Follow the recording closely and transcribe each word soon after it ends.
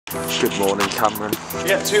Good morning, Cameron. Can you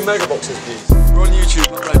get 2 mega boxes, please? We're on YouTube,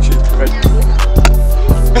 not RedTube.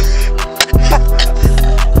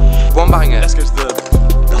 One banger. Let's go to the...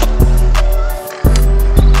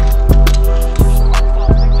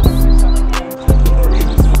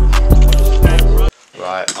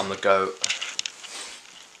 Right, I'm the goat.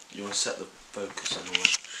 You want to set the focus on all?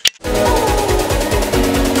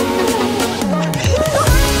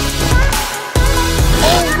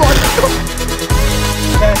 Oh my god!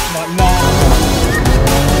 That's my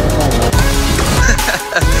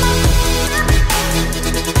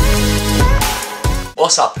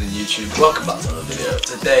What's happening, YouTube? Welcome back to another video.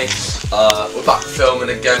 Today, we're back filming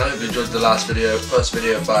again. I hope you enjoyed the last video, first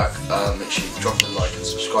video back. Make sure you drop a like and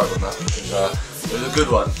subscribe on that because it was a good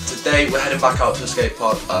one. Today, we're heading back out to a skate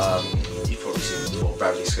park. You've probably seen it before,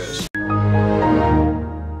 Bradley Stokes.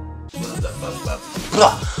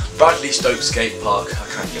 Bradley Stokes Skate Park. I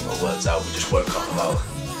can't get my words out. We just woke up about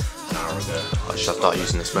an hour ago. I should start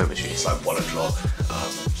using this moment sheet. It's like 1 o'clock.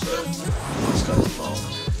 So let's go to the park.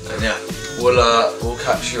 And yeah, we'll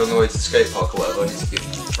catch you on the way to the skate park or whatever. I need to give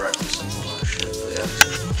you breakfast and all that shit. But yeah.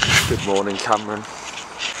 Good morning, Cameron.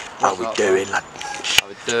 How we doing, lad? How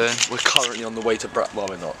we doing? We're currently on the way to well,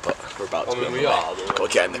 we're not, but we're about to. I mean, we are. Got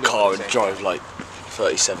to get in the car and drive like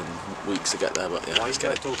 37 weeks to get there, but yeah. Why let's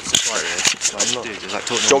get it. Talking so quiet? I'm not.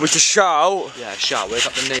 Do you want me to shout? Yeah, shout. Wake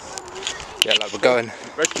up the name. Yeah, like we're going.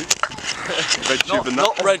 RedTube. RedTube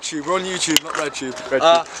not RedTube. We're on YouTube, not RedTube.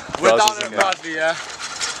 We're down in Bradley, yeah.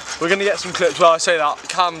 We're gonna get some clips. Well, I say that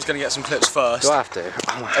Cam's gonna get some clips first. Do I have to?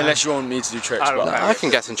 Oh, unless you want me to do tricks. I can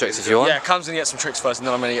get some tricks if you want. Yeah, Cam's gonna get some tricks first, and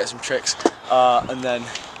then I'm gonna get some tricks, and then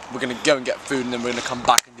we're gonna go and get food, and then we're gonna come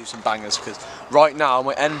back and do some bangers. Because right now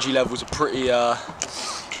my energy levels are pretty. They're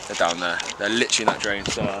down there. They're literally in that drain.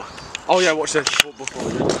 So. Oh yeah, watch this. Before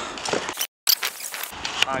we do.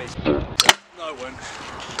 No, it won't.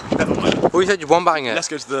 Never mind. Well, you said you one banger. Let's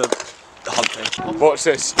go to the hunting. Watch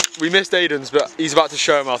this. We missed Aiden's, but he's about to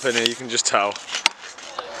show him off in here. You can just tell.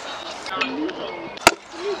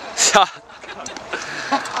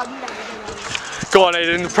 Go on,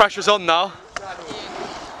 Aiden. The pressure's on now.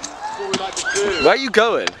 Where are you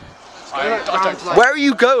going? Where are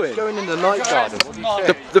you going? Going in the night garden. What do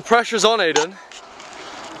you think? The pressure's on, Aiden.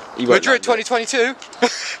 Madrid 2022.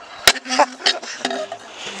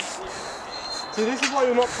 See, this is why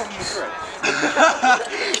you're not coming to Madrid.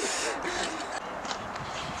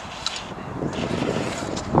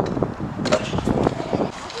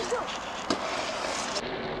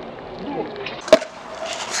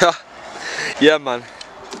 Yeah, man.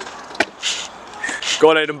 Go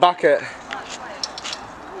on, Aiden, back it.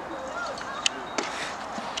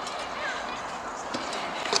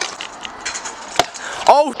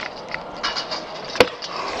 Oh!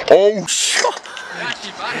 Oh!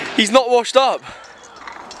 He's not washed up.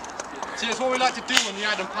 See, that's what we like to do on the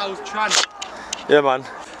Adam Powell's channel. Yeah, man.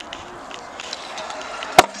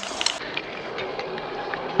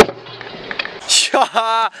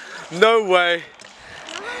 No way.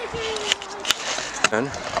 If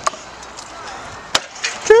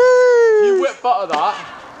you whip butter that,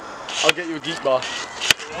 I'll get you a geek bar.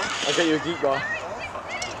 I'll get you a geek bar.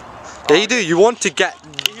 Yeah, you do. You want to get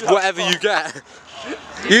whatever you get.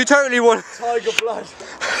 You totally want. Tiger blood.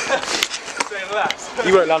 Say less.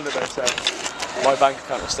 You won't land it though, so my bank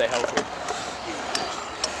account will stay healthy.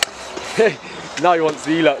 Now he wants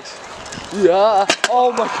the Elux. Yeah.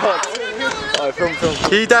 Oh my god. Alright, film.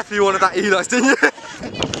 He definitely wanted that Elux, didn't you?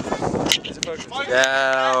 Is it focused?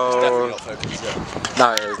 Yeah. It's definitely not focused, yeah. No,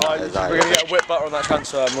 it is. We're going to get a whip butter on that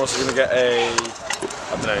transfer, and we're also going to get a... I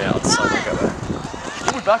don't know, yeah, I'll decide when I get there.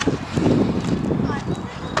 We'll be back.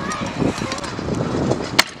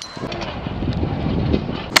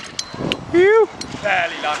 Phew.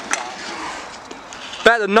 Barely landed that.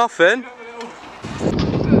 Better than nothing.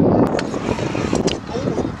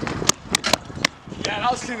 Yeah,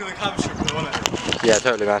 that was cleaner than cam strip, wasn't it? Yeah,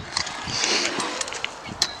 totally, man.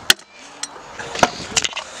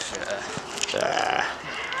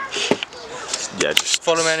 Yeah, just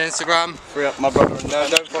Follow me on Instagram. free up my brother. No,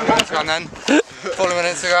 don't follow me on Instagram then. Follow me on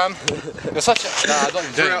Instagram. You're such a... Nah, I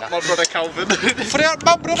don't do that. My brother Calvin. Free up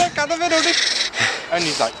my brother Calvin.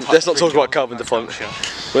 Only like... Let's not talk about Calvin DeFont.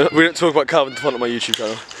 We don't talk about Calvin DeFont on my YouTube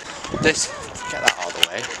channel. This... Get that out of the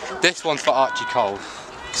way. This one's for Archie Cole.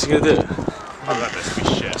 What's he going to do? I don't know if this will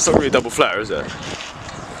be shit. It's not really a double flare, is it?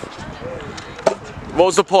 What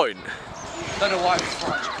was the point? I don't know why it was for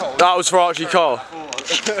Archie Cole. That was for Archie Cole.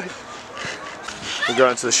 We're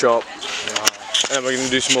going to the shop, and then we're going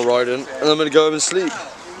to do some more riding, and then I'm going to go home and sleep.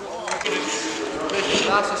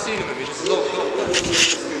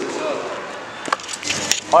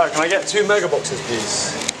 Alright, can I get 2 mega boxes,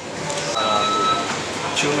 please?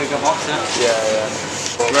 Chunga boxer. Yeah.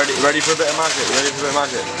 Ready for a bit of magic?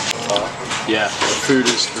 Yeah. The food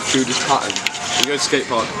is patterned. We go to skate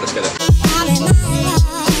park. Let's get it.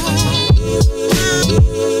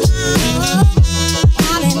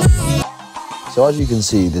 So as you can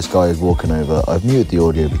see, this guy is walking over. I've muted the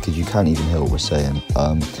audio because you can't even hear what we're saying.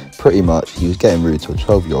 Pretty much, he was getting rude to a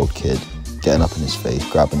 12-year-old kid, getting up in his face,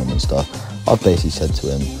 grabbing him and stuff. I've basically said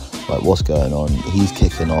to him, like, what's going on? He's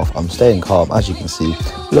kicking off. I'm staying calm. As you can see,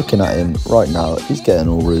 looking at him right now, he's getting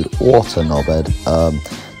all rude. What a knobhead.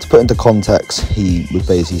 To put into context, he was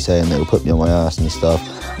basically saying that he'll put me on my ass and stuff.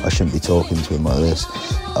 I shouldn't be talking to him like this.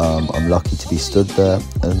 I'm lucky to be stood there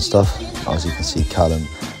and stuff. As you can see, Callum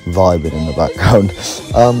vibing in the background.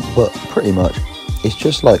 But pretty much, it's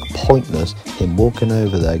just like pointless him walking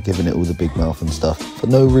over there, giving it all the big mouth and stuff for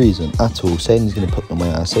no reason at all, saying he's going to put me on my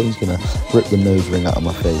ass, saying he's going to rip the nose ring out of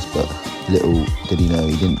my face, but little did he know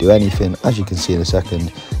he didn't do anything. As you can see in a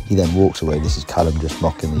second, he then walks away. This is Callum just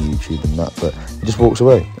mocking the YouTube and that, but he just walks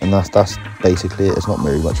away, and that's basically it. It's not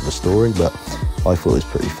very much of a story, but I thought it was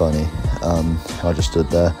pretty funny. I just stood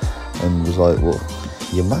there and was like, well,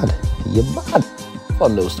 you're mad,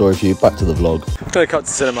 Fun little story for you. Back to the vlog. Gonna cut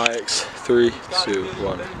to cinematics. 3, 2,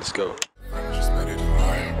 1, let's go.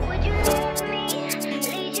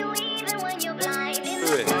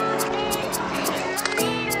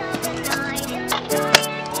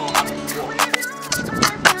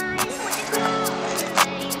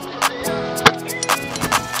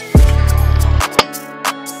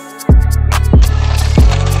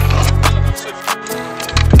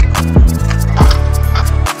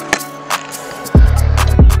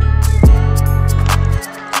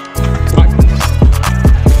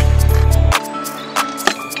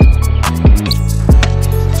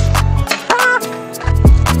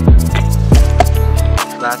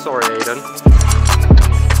 Sorry, Aiden.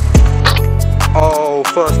 Oh,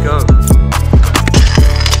 first go.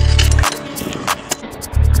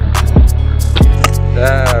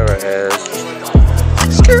 There it is.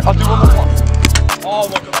 Skirt. I'll do one more. Oh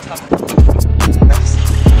my god, that's happening.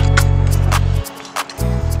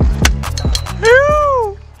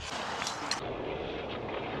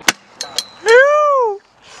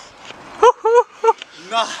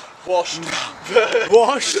 Nah. Washed.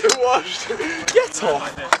 Washed. Get off.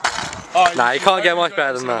 Oh, Nah, you can't get much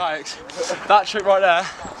better than that. That trick right there,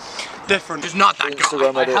 different. It's not that guy.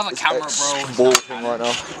 I have a camera, bro. Walking right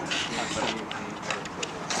now.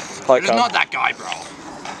 Hi, It's not that guy, bro.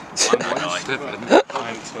 I'm that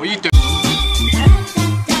guy. What are you doing?